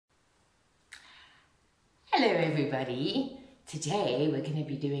Hello everybody. Today we're going to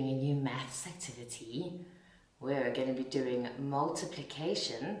be doing a new maths activity. We're going to be doing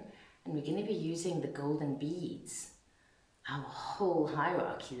multiplication and we're going to be using the golden beads. Our whole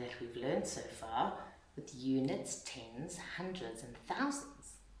hierarchy that we've learned so far with units, tens, hundreds and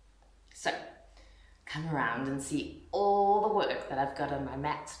thousands. So come around and see all the work that I've got on my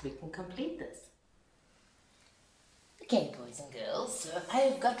mat so we can complete this. Okay, boys and girls, so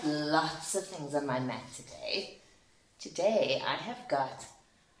I've got lots of things on my mat today. Today I have got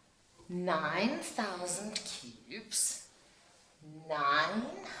 9,000 cubes,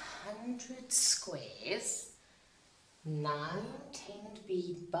 900 squares, 9 10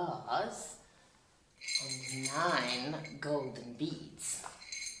 bead bars, and 9 golden beads.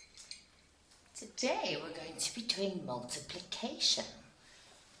 Today we're going to be doing multiplication.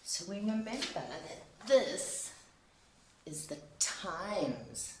 So we remember that this is the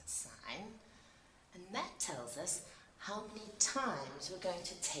times sign, and that tells us how many times we're going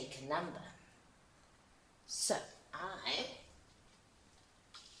to take a number. So I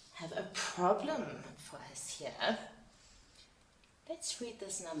have a problem for us here. Let's read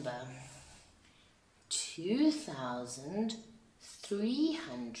this number.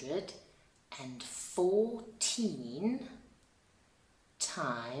 2,314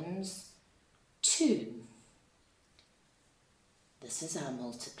 times 2. This is our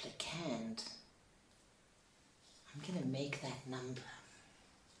multiplicand. I'm going to make that number.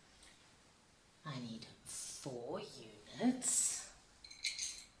 I need 4 units.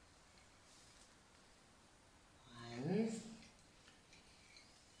 1,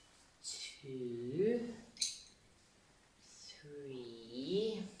 2,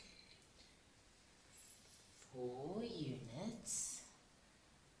 3, 4 units.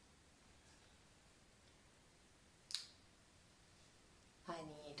 I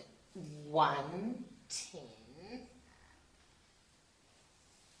need 1 10.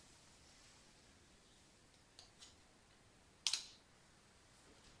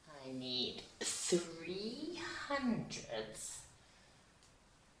 I need 3 hundreds.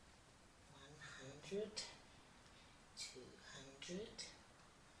 100, 200,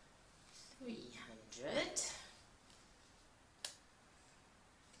 300.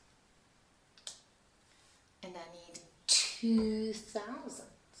 And I need 2,000.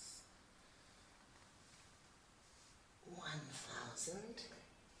 1,000,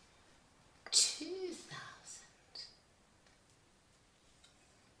 2,000.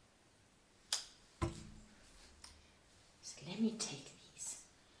 So let me take these.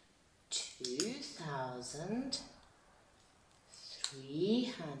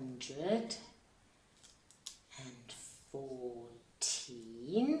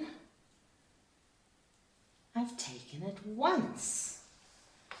 2,314. I've taken it once.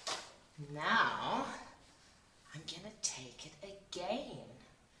 Now I'm going to take it again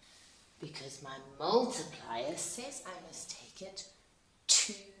because my multiplier says I must take it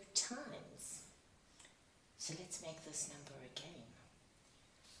 2 times. So let's make this number again.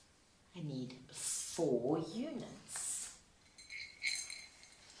 I need 4 units.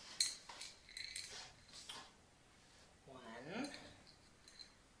 1,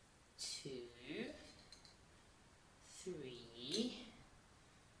 2, 3,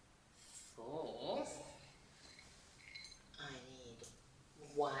 4. I need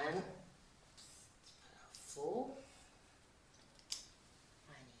 1, 4.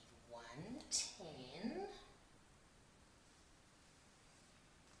 I need 1 10.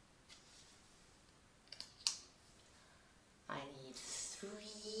 I need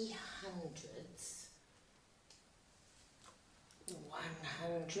 3 hundreds.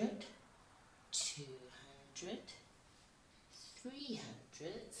 100, 200,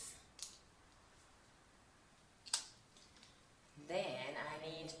 300s. Then I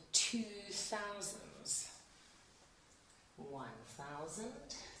need 2,000s. 1,000,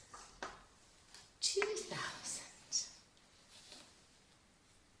 2,000.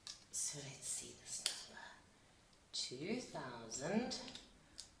 So let's see this number.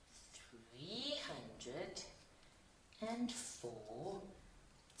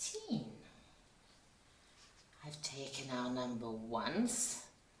 2,314. I've taken our number once.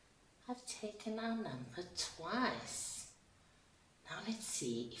 I've taken our number twice. Now let's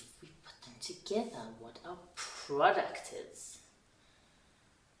see if we put them together what our product is.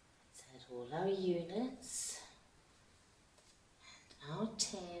 Let's add all our units and our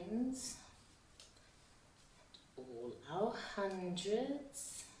tens and all our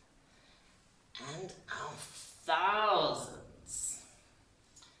hundreds and our thousands.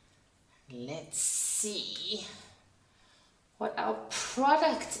 Let's see what our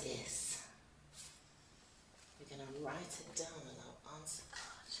product is. write it down on our answer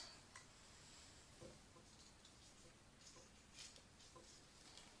card.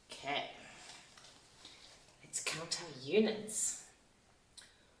 Okay, let's count our units.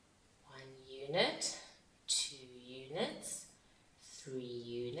 1 unit, 2 units, 3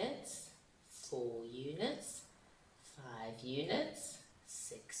 units, 4 units, 5 units,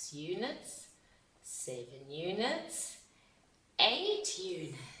 6 units, 7 units, 8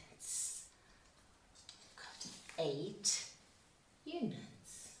 units. Got 8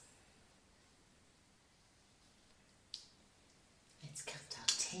 units. Let's count our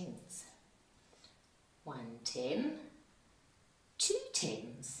tens. 1 10, 2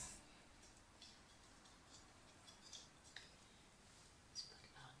 tens. Let's put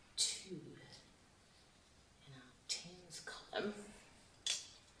our 2 in our tens column.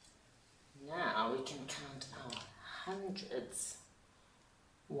 Now we can count our hundreds.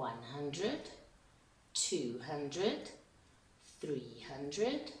 100, 200,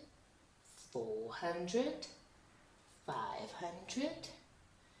 300, 400, 500,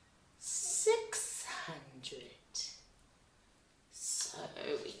 600. So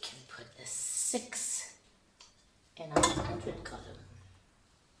we can put a 6 in our 100 column.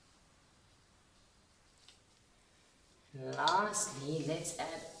 And lastly, let's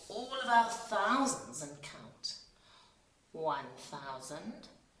add all of our thousands and count. 1,000,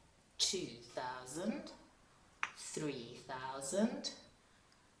 2,000, 3,000,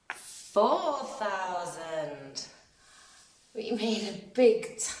 4,000. We made a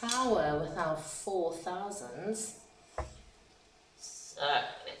big tower with our 4,000s. So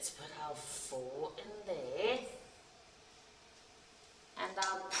let's put our 4 in there. And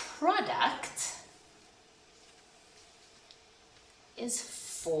our product is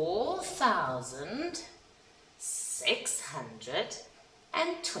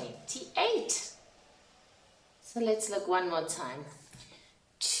 4,628. So let's look one more time.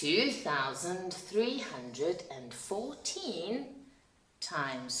 2,314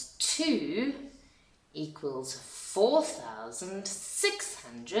 times 2 equals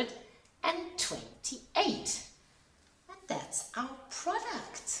 4,628. And that's our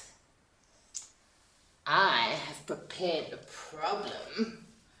product. I have prepared a problem,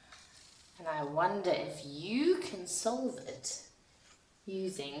 and I wonder if you can solve it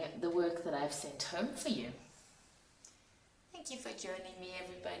using the work that I've sent home for you. Thank you for joining me,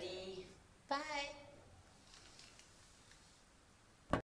 everybody. Bye.